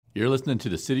You're listening to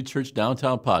the City Church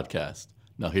Downtown podcast.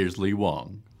 Now here's Lee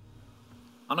Wong.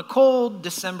 On a cold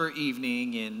December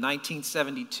evening in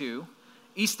 1972,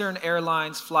 Eastern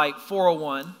Airlines Flight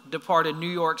 401 departed New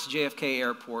York's JFK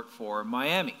Airport for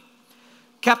Miami.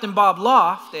 Captain Bob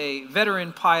Loft, a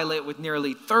veteran pilot with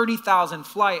nearly 30,000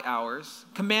 flight hours,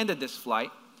 commanded this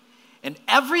flight, and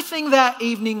everything that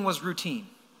evening was routine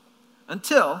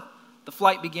until the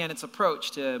flight began its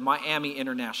approach to Miami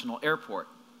International Airport.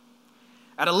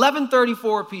 At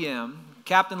 11:34 p.m.,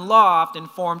 Captain Loft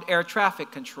informed air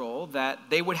traffic control that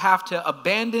they would have to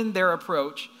abandon their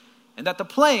approach and that the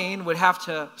plane would have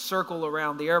to circle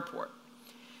around the airport.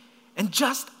 And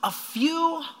just a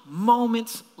few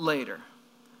moments later,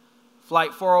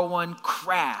 Flight 401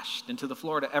 crashed into the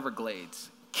Florida Everglades,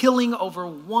 killing over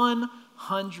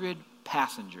 100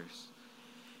 passengers.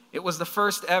 It was the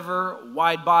first ever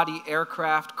wide-body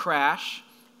aircraft crash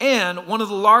and one of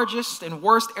the largest and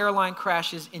worst airline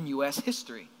crashes in U.S.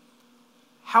 history.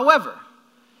 However,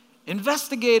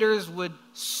 investigators would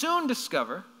soon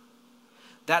discover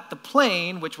that the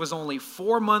plane, which was only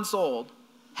 4 months old,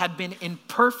 had been in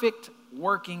perfect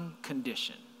working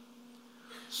condition.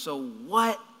 So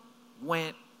what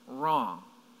went wrong?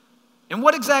 And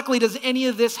what exactly does any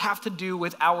of this have to do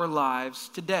with our lives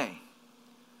today?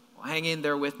 Well, hang in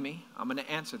there with me. I'm going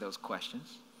to answer those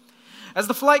questions. As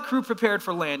the flight crew prepared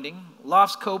for landing,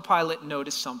 Loft's co-pilot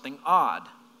noticed something odd.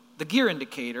 The gear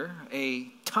indicator, a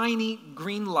tiny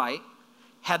green light,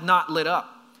 had not lit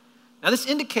up. Now, this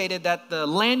indicated that the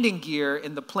landing gear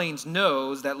in the plane's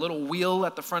nose, that little wheel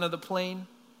at the front of the plane,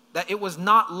 that it was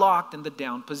not locked in the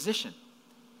down position.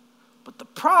 But the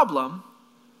problem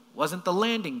wasn't the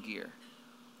landing gear.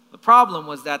 The problem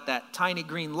was that tiny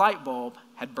green light bulb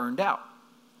had burned out.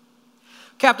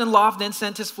 Captain Loft then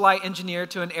sent his flight engineer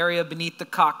to an area beneath the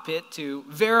cockpit to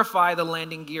verify the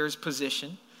landing gear's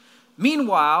position.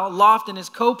 Meanwhile, Loft and his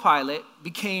co-pilot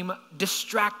became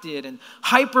distracted and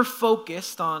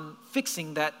hyper-focused on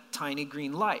fixing that tiny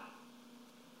green light.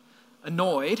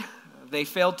 Annoyed, they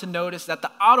failed to notice that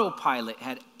the autopilot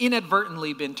had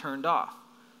inadvertently been turned off.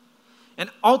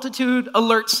 An altitude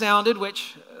alert sounded,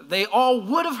 which they all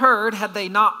would have heard had they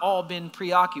not all been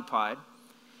preoccupied.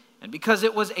 And because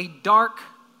it was a dark,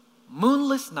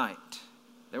 moonless night,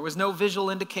 there was no visual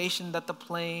indication that the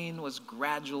plane was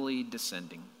gradually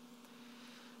descending.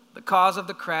 The cause of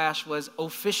the crash was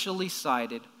officially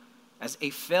cited as a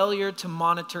failure to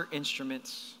monitor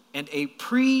instruments and a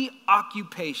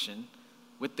preoccupation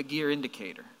with the gear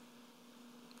indicator.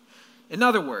 In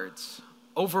other words,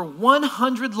 over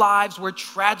 100 lives were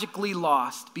tragically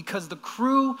lost because the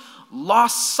crew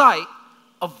lost sight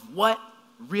of what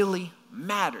really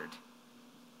mattered: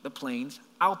 the plane's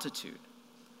altitude.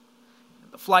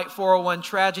 The Flight 401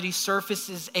 tragedy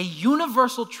surfaces a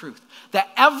universal truth that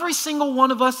every single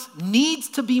one of us needs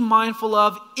to be mindful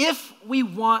of if we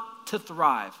want to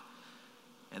thrive.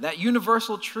 And that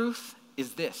universal truth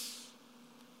is this: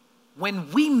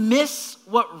 when we miss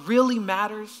what really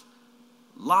matters,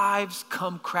 lives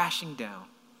come crashing down.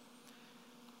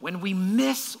 When we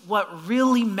miss what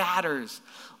really matters,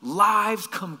 lives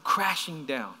come crashing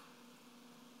down.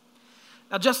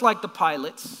 Now, just like the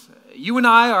pilots, you and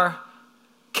I are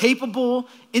capable,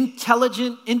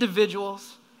 intelligent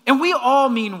individuals, and we all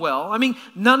mean well. I mean,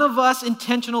 none of us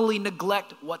intentionally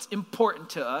neglect what's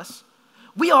important to us.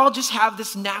 We all just have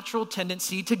this natural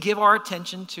tendency to give our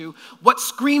attention to what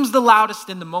screams the loudest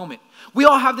in the moment. We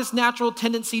all have this natural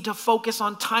tendency to focus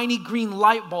on tiny green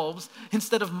light bulbs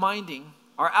instead of minding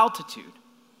our altitude.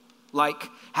 Like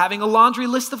having a laundry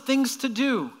list of things to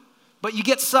do, but you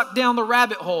get sucked down the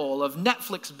rabbit hole of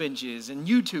Netflix binges and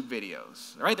YouTube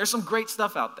videos, right? There's some great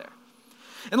stuff out there.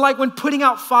 And like when putting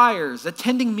out fires,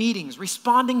 attending meetings,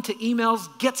 responding to emails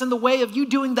gets in the way of you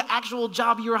doing the actual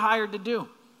job you're hired to do.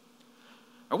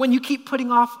 Or when you keep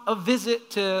putting off a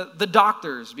visit to the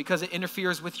doctors because it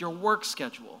interferes with your work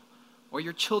schedule or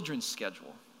your children's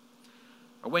schedule.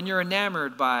 Or when you're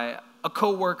enamored by a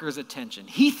coworker's attention.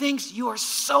 He thinks you are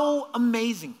so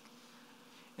amazing,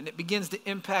 and it begins to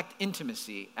impact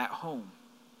intimacy at home.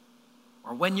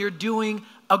 Or when you're doing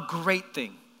a great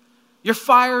thing. You're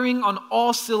firing on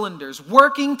all cylinders,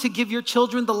 working to give your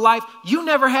children the life you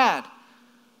never had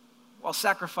while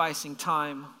sacrificing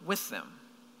time with them.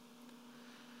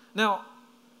 Now,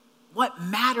 what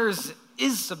matters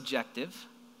is subjective.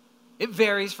 It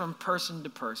varies from person to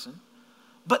person.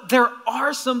 But there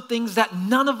are some things that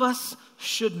none of us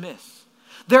should miss.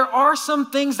 There are some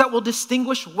things that will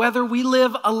distinguish whether we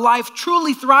live a life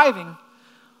truly thriving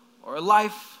or a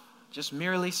life just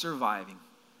merely surviving,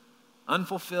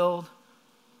 unfulfilled,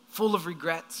 full of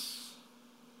regrets.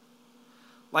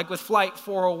 Like with Flight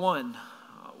 401,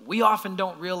 we often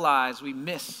don't realize we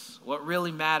miss what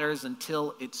really matters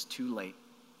until it's too late.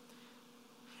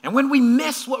 And when we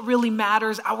miss what really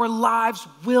matters, our lives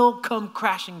will come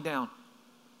crashing down.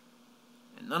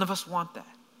 And none of us want that.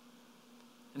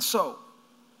 And so,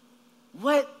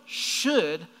 what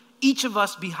should each of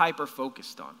us be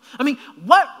hyper-focused on? I mean,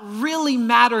 what really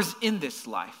matters in this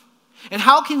life? And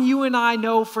how can you and I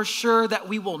know for sure that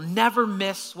we will never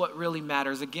miss what really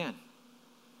matters again?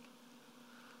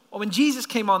 Well, when Jesus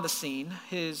came on the scene,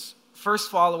 his first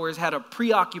followers had a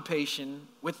preoccupation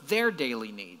with their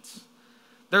daily needs.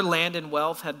 Their land and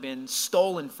wealth had been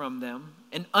stolen from them.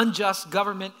 An unjust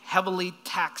government heavily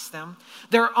taxed them.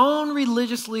 Their own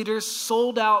religious leaders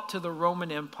sold out to the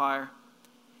Roman Empire.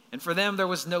 And for them, there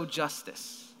was no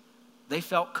justice. They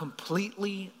felt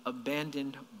completely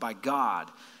abandoned by God.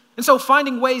 And so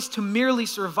finding ways to merely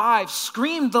survive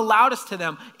screamed the loudest to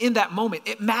them in that moment.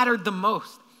 It mattered the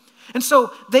most. And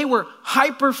so they were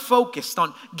hyper-focused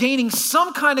on gaining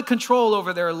some kind of control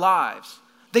over their lives.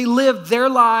 They lived their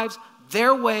lives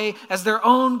their way as their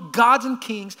own gods and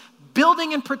kings,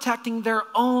 building and protecting their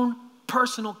own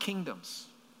personal kingdoms.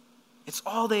 It's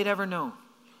all they'd ever known.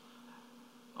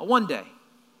 One day,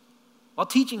 while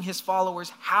teaching his followers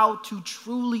how to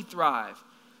truly thrive,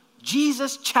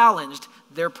 Jesus challenged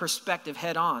their perspective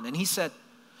head on. And he said,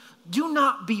 "Do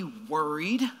not be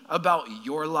worried about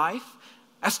your life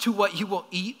as to what you will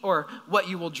eat or what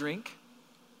you will drink,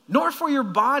 nor for your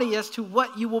body as to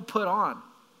what you will put on.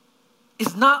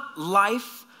 Is not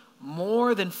life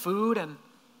more than food and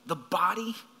the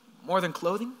body more than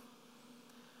clothing?"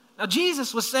 Now,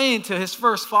 Jesus was saying to his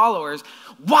first followers,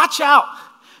 watch out.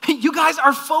 You guys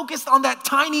are focused on that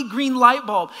tiny green light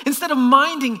bulb instead of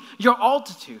minding your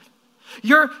altitude.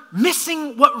 You're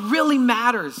missing what really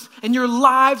matters, and your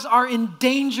lives are in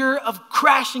danger of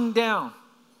crashing down.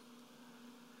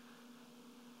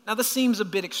 Now, this seems a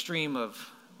bit extreme of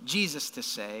Jesus to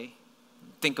say.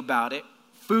 Think about it.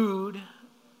 Food,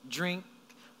 drink,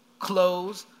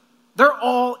 clothes, they're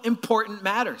all important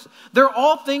matters. They're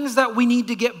all things that we need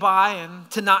to get by and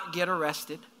to not get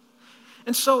arrested.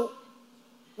 And so,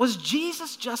 was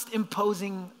Jesus just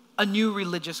imposing a new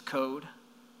religious code?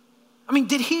 I mean,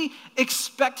 did he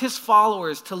expect his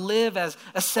followers to live as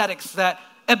ascetics that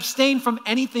abstain from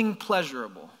anything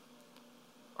pleasurable?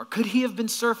 Or could he have been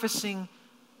surfacing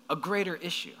a greater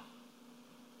issue?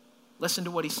 Listen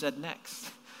to what he said next.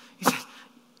 He said,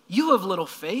 "You have little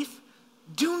faith.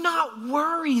 Do not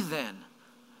worry then,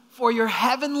 for your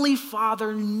heavenly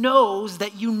Father knows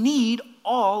that you need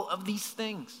all of these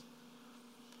things."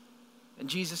 And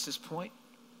Jesus' point,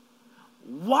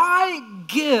 why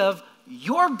give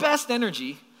your best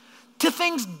energy to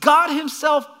things God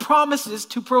himself promises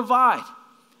to provide?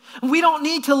 We don't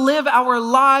need to live our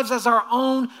lives as our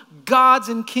own gods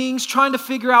and kings trying to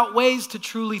figure out ways to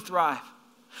truly thrive.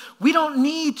 We don't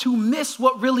need to miss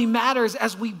what really matters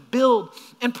as we build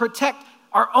and protect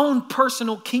our own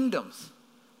personal kingdoms.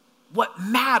 What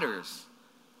matters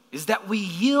is that we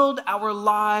yield our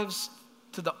lives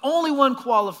to the only one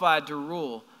qualified to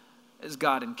rule as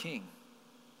God and King.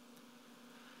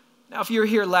 Now, if you were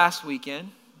here last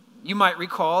weekend, you might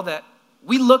recall that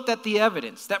we looked at the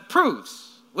evidence that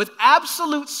proves with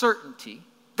absolute certainty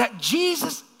that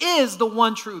Jesus is the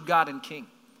one true God and King.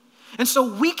 And so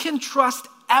we can trust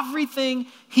everything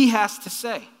he has to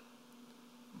say.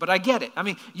 But I get it. I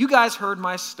mean, you guys heard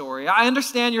my story. I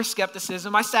understand your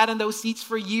skepticism. I sat in those seats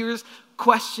for years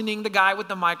questioning the guy with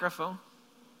the microphone.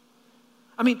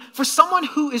 I mean, for someone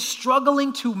who is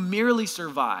struggling to merely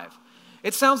survive,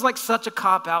 it sounds like such a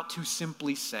cop-out to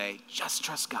simply say, just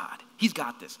trust God. He's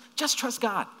got this. Just trust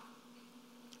God.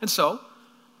 And so,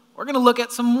 we're going to look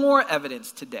at some more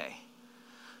evidence today.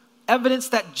 Evidence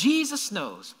that Jesus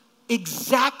knows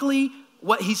exactly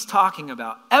what he's talking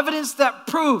about. Evidence that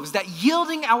proves that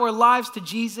yielding our lives to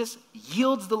Jesus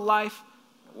yields the life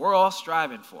we're all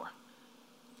striving for.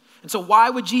 And so why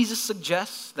would Jesus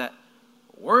suggest that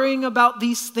worrying about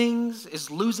these things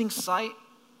is losing sight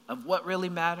of what really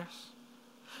matters?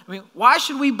 I mean, why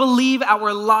should we believe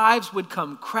our lives would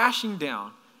come crashing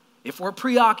down if we're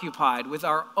preoccupied with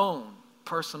our own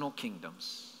personal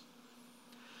kingdoms?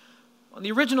 On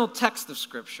the original text of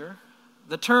Scripture,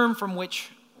 the term from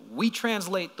which we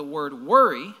translate the word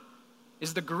worry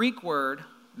is the Greek word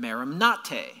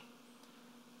merimnate.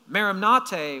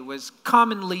 Merimnate was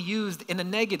commonly used in a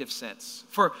negative sense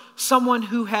for someone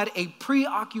who had a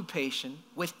preoccupation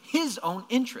with his own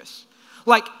interests,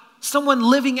 like someone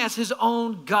living as his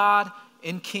own God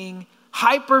and King,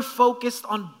 hyper-focused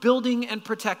on building and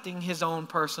protecting his own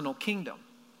personal kingdom.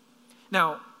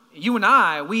 Now, you and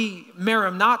I, we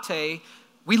merimnate,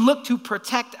 we look to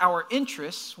protect our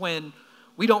interests when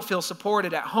we don't feel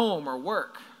supported at home or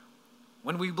work,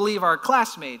 when we believe our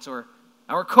classmates or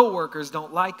our coworkers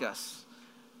don't like us,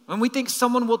 when we think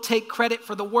someone will take credit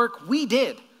for the work we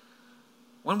did,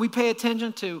 when we pay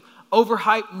attention to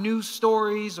overhyped news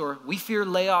stories or we fear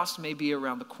layoffs may be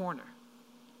around the corner.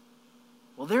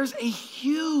 Well, there's a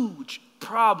huge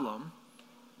problem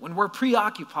when we're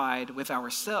preoccupied with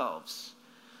ourselves.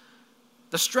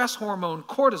 The stress hormone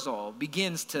cortisol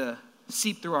begins to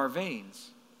seep through our veins.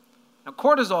 Now,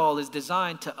 cortisol is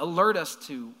designed to alert us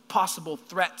to possible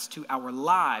threats to our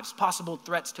lives, possible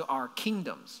threats to our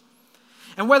kingdoms.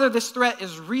 And whether this threat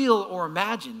is real or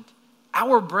imagined,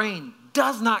 our brain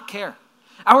does not care.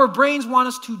 Our brains want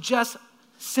us to just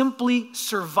simply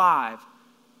survive.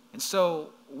 And so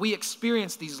we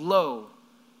experience these low,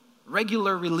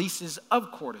 regular releases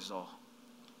of cortisol.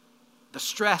 The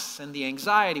stress and the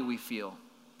anxiety we feel,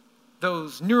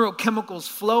 those neurochemicals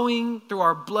flowing through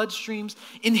our bloodstreams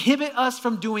inhibit us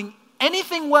from doing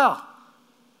anything well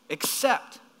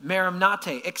except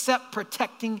merimnate, except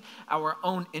protecting our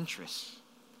own interests.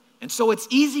 And so it's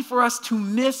easy for us to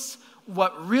miss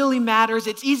what really matters.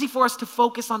 It's easy for us to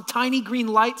focus on tiny green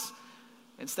lights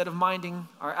instead of minding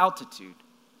our altitude.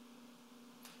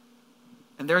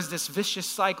 And there's this vicious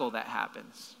cycle that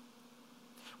happens.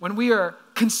 When we are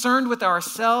concerned with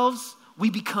ourselves,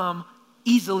 we become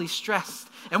easily stressed.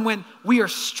 And when we are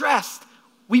stressed,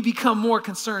 we become more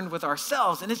concerned with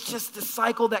ourselves. And it's just this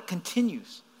cycle that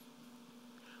continues.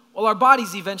 Well, our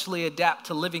bodies eventually adapt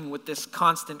to living with this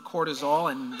constant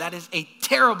cortisol, and that is a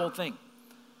terrible thing.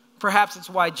 Perhaps it's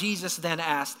why Jesus then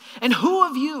asked, and who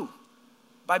of you,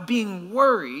 by being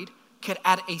worried, could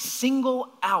add a single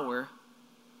hour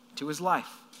to his life?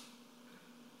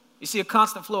 You see, a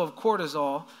constant flow of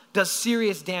cortisol does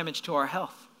serious damage to our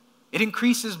health. It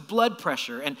increases blood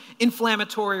pressure and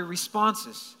inflammatory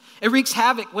responses. It wreaks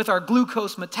havoc with our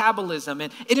glucose metabolism,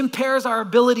 and it impairs our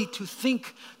ability to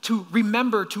think, to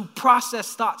remember, to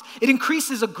process thoughts. It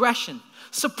increases aggression,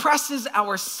 suppresses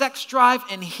our sex drive,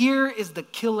 and here is the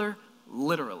killer,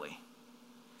 literally.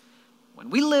 When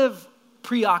we live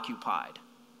preoccupied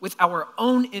with our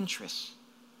own interests,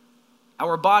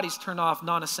 our bodies turn off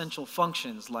non-essential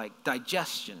functions like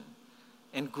digestion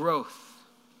and growth,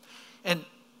 and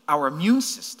our immune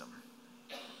system,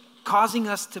 causing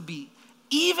us to be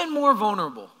even more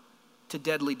vulnerable to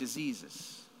deadly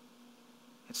diseases.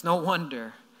 It's no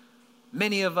wonder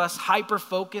many of us,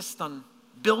 hyper-focused on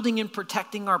building and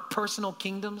protecting our personal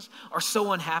kingdoms, are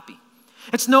so unhappy.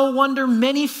 It's no wonder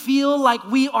many feel like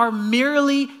we are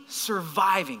merely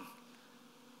surviving,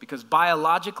 because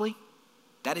biologically,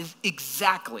 that is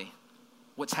exactly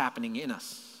what's happening in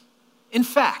us. In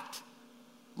fact,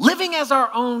 living as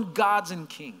our own gods and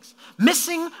kings,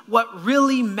 missing what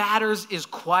really matters is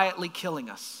quietly killing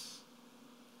us.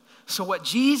 So what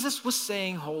Jesus was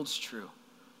saying holds true.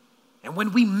 And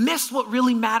when we miss what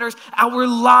really matters, our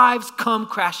lives come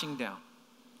crashing down.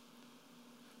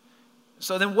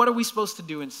 So then what are we supposed to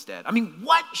do instead? I mean,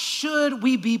 what should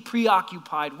we be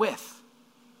preoccupied with?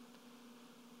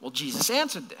 Well, Jesus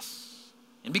answered this.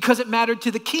 And because it mattered to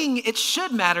the king, it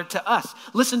should matter to us.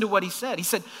 Listen to what he said. He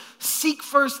said, seek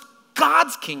first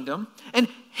God's kingdom and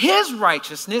his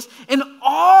righteousness, and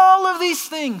all of these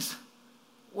things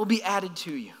will be added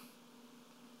to you.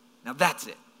 Now that's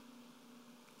it.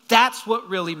 That's what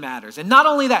really matters. And not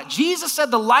only that, Jesus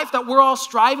said the life that we're all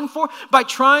striving for by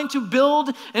trying to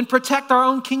build and protect our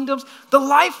own kingdoms, the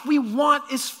life we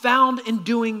want is found in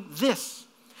doing this.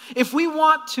 If we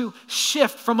want to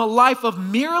shift from a life of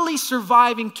merely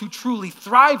surviving to truly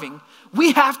thriving,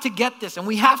 we have to get this and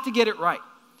we have to get it right.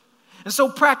 And so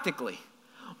practically,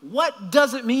 what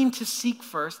does it mean to seek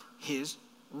first his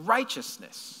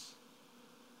righteousness?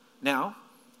 Now,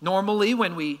 normally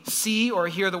when we see or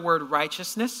hear the word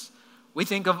righteousness, we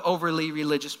think of overly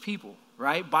religious people,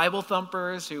 right? Bible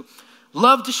thumpers who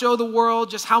love to show the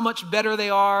world just how much better they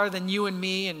are than you and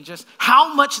me and just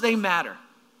how much they matter.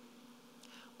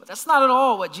 But that's not at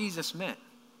all what Jesus meant.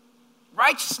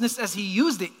 Righteousness, as he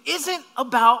used it, isn't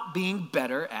about being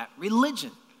better at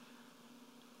religion.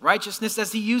 Righteousness,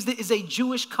 as he used it, is a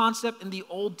Jewish concept in the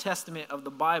Old Testament of the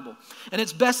Bible. And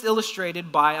it's best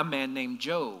illustrated by a man named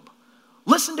Job.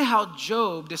 Listen to how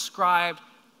Job described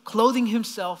clothing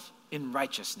himself in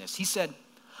righteousness. He said,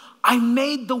 I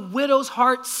made the widow's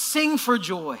heart sing for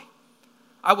joy.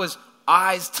 I was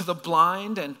eyes to the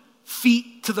blind and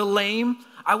feet to the lame.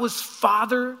 I was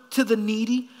father to the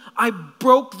needy. I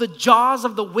broke the jaws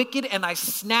of the wicked and I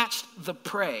snatched the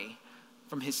prey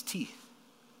from his teeth.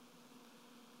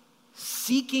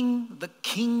 Seeking the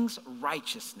king's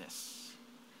righteousness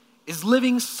is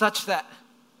living such that,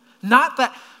 not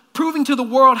that proving to the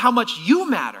world how much you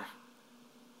matter,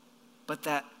 but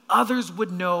that others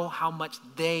would know how much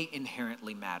they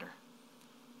inherently matter.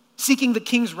 Seeking the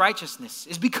King's righteousness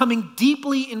is becoming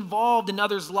deeply involved in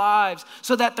others' lives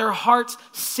so that their hearts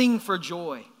sing for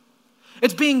joy.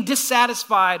 It's being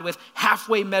dissatisfied with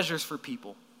halfway measures for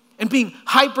people and being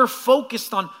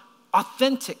hyper-focused on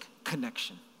authentic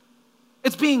connection.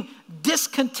 It's being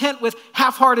discontent with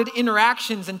half-hearted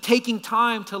interactions and taking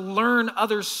time to learn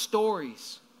others'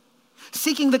 stories.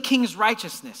 Seeking the King's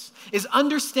righteousness is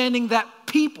understanding that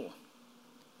people,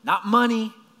 not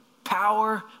money,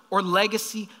 power, or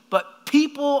legacy, but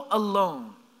people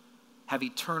alone have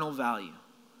eternal value.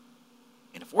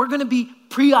 And if we're going to be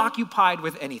preoccupied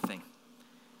with anything,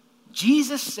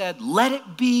 Jesus said, let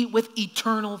it be with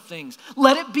eternal things.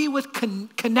 Let it be with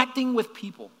connecting with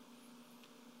people.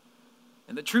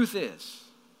 And the truth is,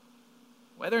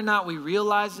 whether or not we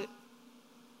realize it,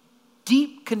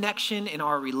 deep connection in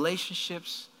our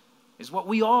relationships is what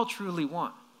we all truly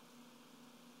want.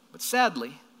 But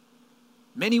sadly,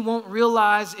 many won't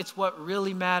realize it's what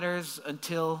really matters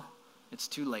until it's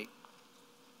too late.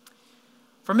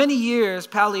 For many years,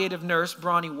 palliative nurse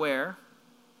Bronnie Ware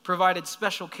provided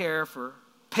special care for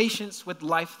patients with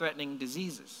life-threatening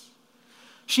diseases.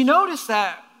 She noticed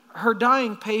that her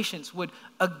dying patients would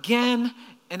again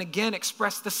and again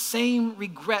express the same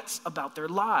regrets about their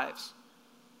lives.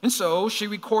 And so she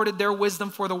recorded their wisdom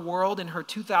for the world in her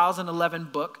 2011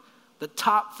 book, The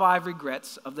Top 5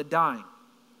 Regrets of the Dying.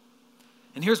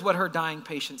 And here's what her dying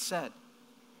patients said.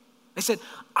 They said,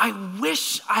 I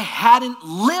wish I hadn't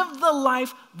lived the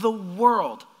life the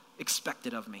world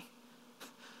expected of me.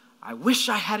 I wish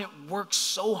I hadn't worked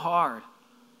so hard.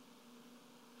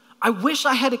 I wish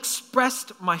I had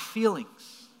expressed my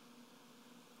feelings.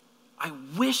 I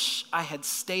wish I had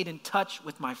stayed in touch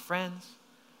with my friends.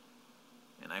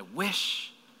 And I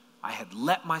wish I had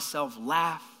let myself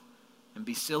laugh and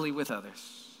be silly with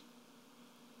others.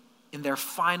 In their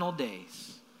final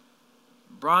days,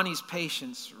 Bronnie's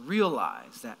patients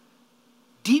realized that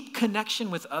deep connection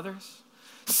with others,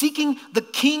 seeking the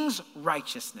King's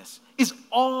righteousness, is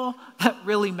all that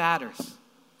really matters.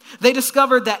 They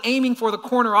discovered that aiming for the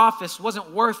corner office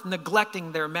wasn't worth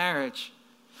neglecting their marriage.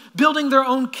 Building their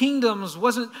own kingdoms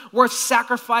wasn't worth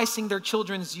sacrificing their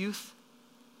children's youth.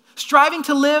 Striving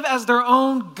to live as their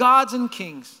own gods and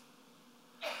kings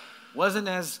wasn't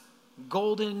as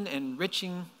golden and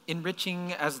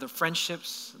enriching as the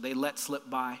friendships they let slip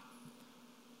by.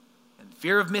 And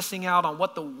fear of missing out on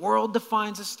what the world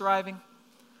defines as thriving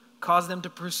caused them to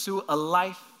pursue a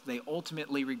life they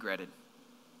ultimately regretted.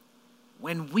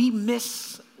 When we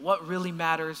miss what really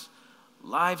matters,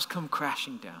 lives come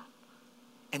crashing down.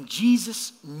 And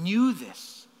Jesus knew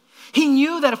this. He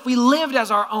knew that if we lived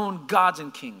as our own gods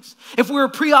and kings, if we were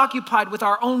preoccupied with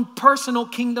our own personal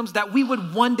kingdoms, that we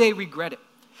would one day regret it.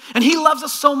 And he loves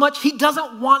us so much, he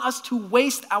doesn't want us to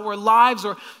waste our lives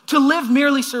or to live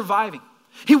merely surviving.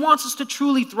 He wants us to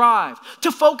truly thrive,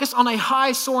 to focus on a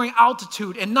high soaring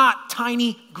altitude and not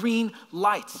tiny green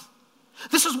lights.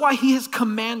 This is why he has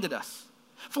commanded us,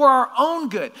 for our own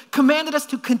good, commanded us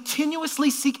to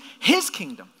continuously seek his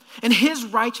kingdom and his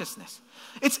righteousness.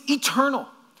 It's eternal.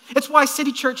 It's why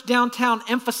City Church Downtown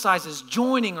emphasizes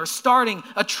joining or starting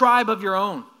a tribe of your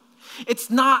own. It's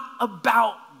not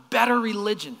about better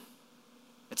religion.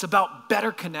 It's about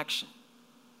better connection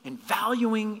and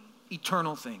valuing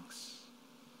eternal things.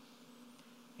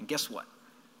 And guess what?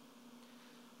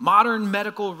 Modern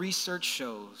medical research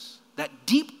shows that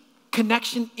deep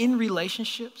connection in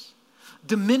relationships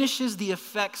diminishes the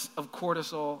effects of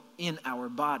cortisol in our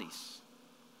bodies.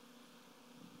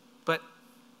 But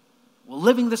will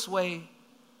living this way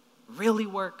really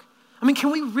work? I mean,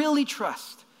 can we really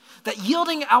trust that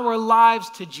yielding our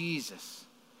lives to Jesus,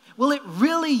 will it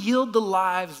really yield the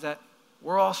lives that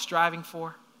we're all striving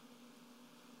for?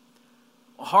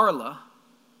 Well, Harla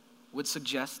would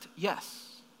suggest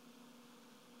yes.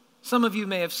 Some of you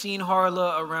may have seen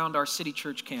Harla around our City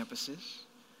Church campuses.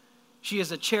 She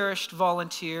is a cherished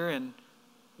volunteer and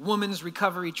Women's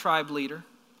Recovery Tribe leader.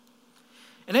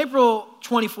 In April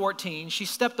 2014, she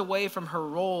stepped away from her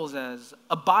roles as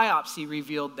a biopsy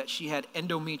revealed that she had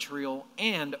endometrial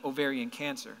and ovarian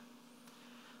cancer.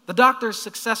 The doctors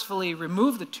successfully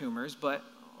removed the tumors, but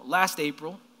last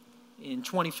April, in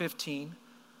 2015,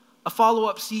 a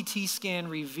follow-up CT scan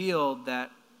revealed that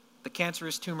the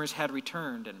cancerous tumors had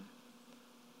returned and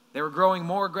they were growing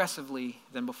more aggressively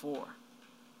than before.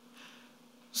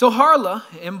 So Harla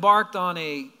embarked on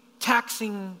a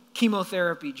taxing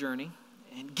chemotherapy journey,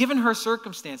 and given her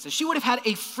circumstances, she would have had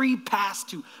a free pass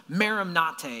to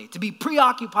Marimnate, to be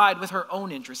preoccupied with her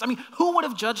own interests. I mean, who would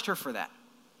have judged her for that?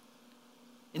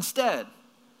 Instead,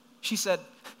 She said,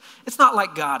 "It's not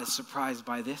like God is surprised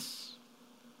by this."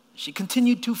 She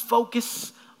continued to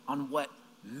focus on what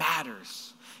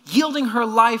matters, yielding her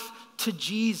life to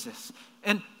Jesus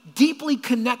and deeply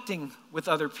connecting with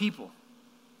other people.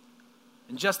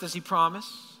 And just as he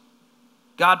promised,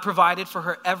 God provided for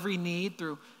her every need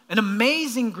through an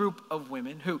amazing group of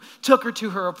women who took her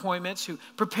to her appointments, who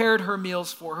prepared her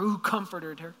meals for her, who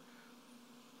comforted her.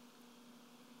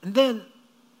 And then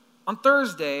on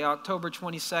Thursday, October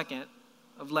 22nd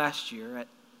of last year at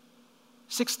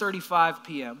 6:35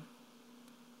 p.m.,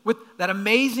 with that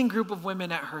amazing group of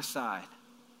women at her side,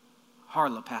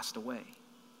 Harla passed away.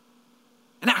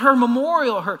 And at her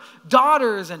memorial, her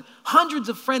daughters and hundreds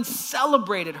of friends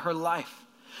celebrated her life.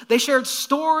 They shared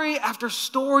story after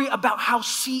story about how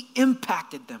she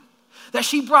impacted them, that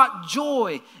she brought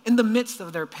joy in the midst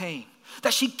of their pain,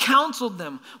 that she counseled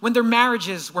them when their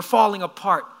marriages were falling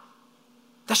apart,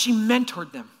 that she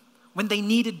mentored them when they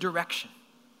needed direction.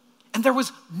 And there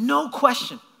was no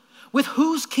question with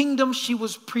whose kingdom she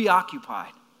was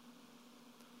preoccupied.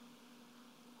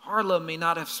 Harla may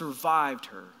not have survived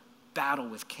her battle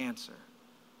with cancer,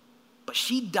 but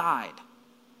she died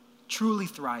truly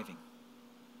thriving,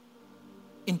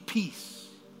 in peace,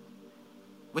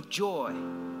 with joy,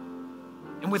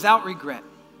 and without regret,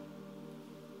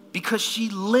 because she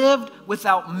lived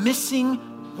without missing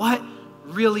what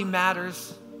really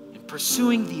matters and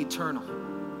pursuing the eternal.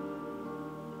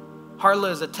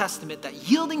 Harla is a testament that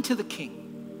yielding to the King,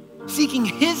 seeking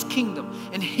his kingdom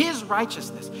and his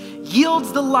righteousness,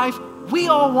 yields the life we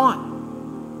all want.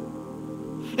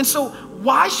 And so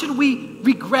why should we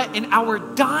regret in our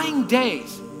dying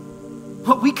days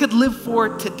what we could live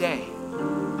for today?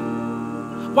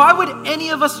 Why would any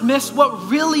of us miss what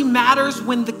really matters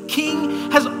when the King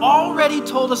has already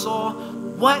told us all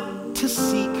what to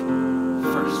seek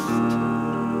first?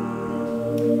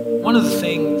 One of the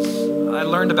things I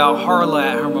learned about Harla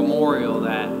at her memorial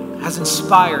that has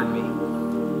inspired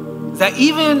me is that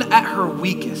even at her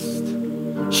weakest,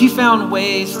 she found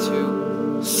ways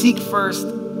to seek first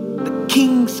the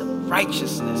King's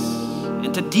righteousness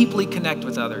and to deeply connect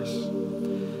with others.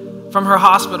 From her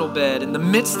hospital bed, in the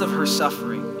midst of her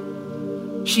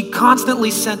suffering, she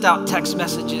constantly sent out text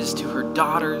messages to her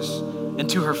daughters and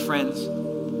to her friends,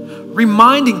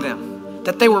 reminding them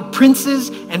that they were princes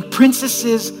and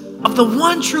princesses of the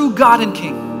one true God and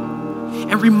King,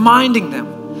 and reminding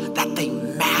them that they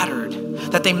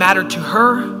mattered to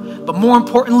her, but more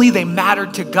importantly, they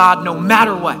mattered to God no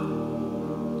matter what.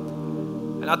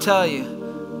 And I'll tell you,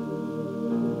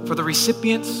 for the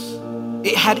recipients,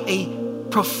 it had a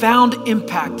profound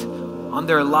impact on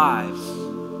their lives.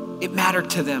 It mattered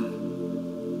to them.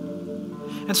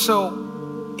 And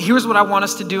so here's what I want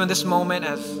us to do in this moment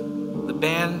as the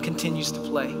band continues to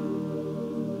play.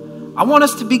 I want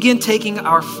us to begin taking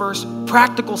our first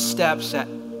practical steps at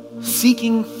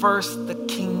seeking first the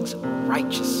King's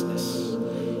righteousness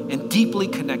and deeply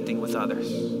connecting with others.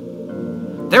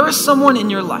 There is someone in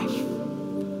your life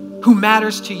who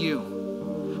matters to you,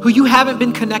 who you haven't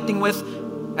been connecting with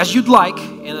as you'd like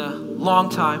in a long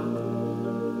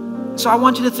time. So I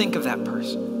want you to think of that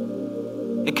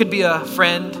person. It could be a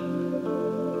friend,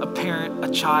 a parent, a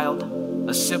child,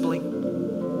 a sibling.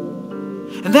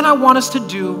 And then I want us to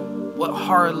do what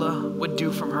Harla would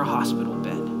do from her hospital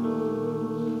bed.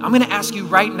 I'm going to ask you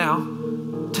right now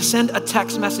to send a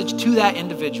text message to that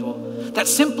individual that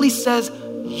simply says,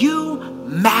 "You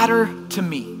matter to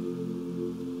me."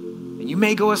 And you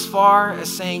may go as far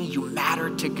as saying, "You matter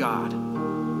to God."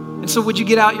 And so would you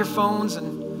get out your phones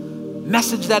and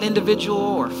message that individual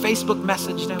or Facebook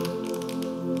message them?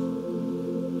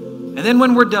 And then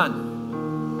when we're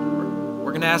done,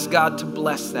 we're going to ask God to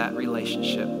bless that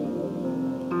relationship.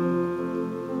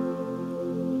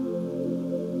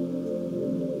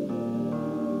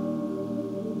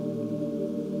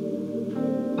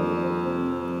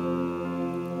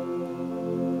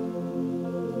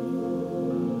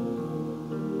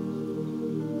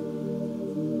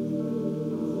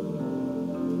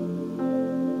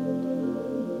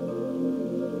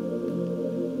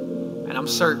 And I'm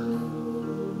certain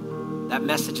that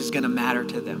message is going to matter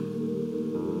to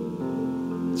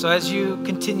them. So as you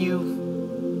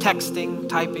continue texting,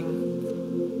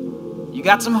 typing, you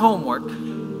got some homework.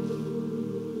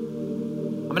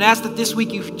 I'm going to ask that this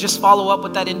week you just follow up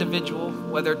with that individual,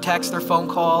 whether text or phone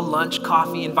call, lunch,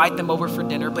 coffee, invite them over for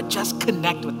dinner, but just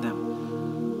connect with them.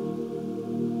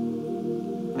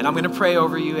 And I'm going to pray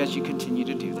over you as you continue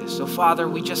to do this. So Father,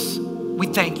 we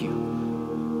thank you.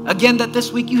 Again, that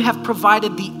this week you have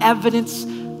provided the evidence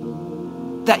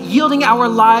that yielding our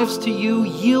lives to you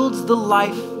yields the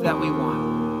life that we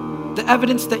want. The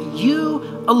evidence that you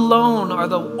alone are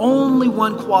the only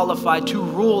one qualified to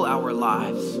rule our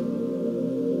lives.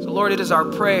 So Lord, it is our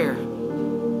prayer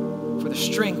for the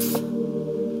strength,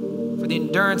 for the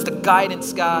endurance, the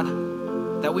guidance, God,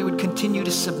 that we would continue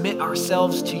to submit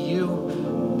ourselves to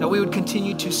you, that we would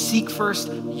continue to seek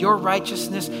first your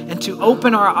righteousness and to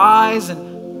open our eyes,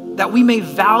 and that we may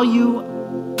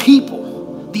value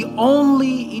people, the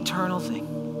only eternal thing.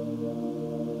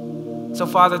 So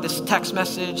Father, this text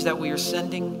message that we are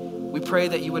sending, we pray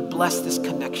that you would bless this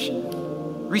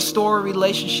connection, restore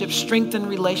relationships, strengthen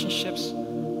relationships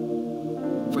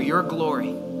for your glory.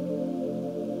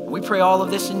 And we pray all of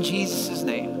this in Jesus'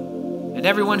 name. And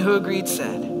everyone who agreed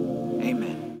said,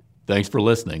 amen. Thanks for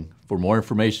listening. For more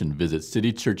information, visit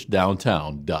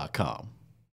citychurchdowntown.com.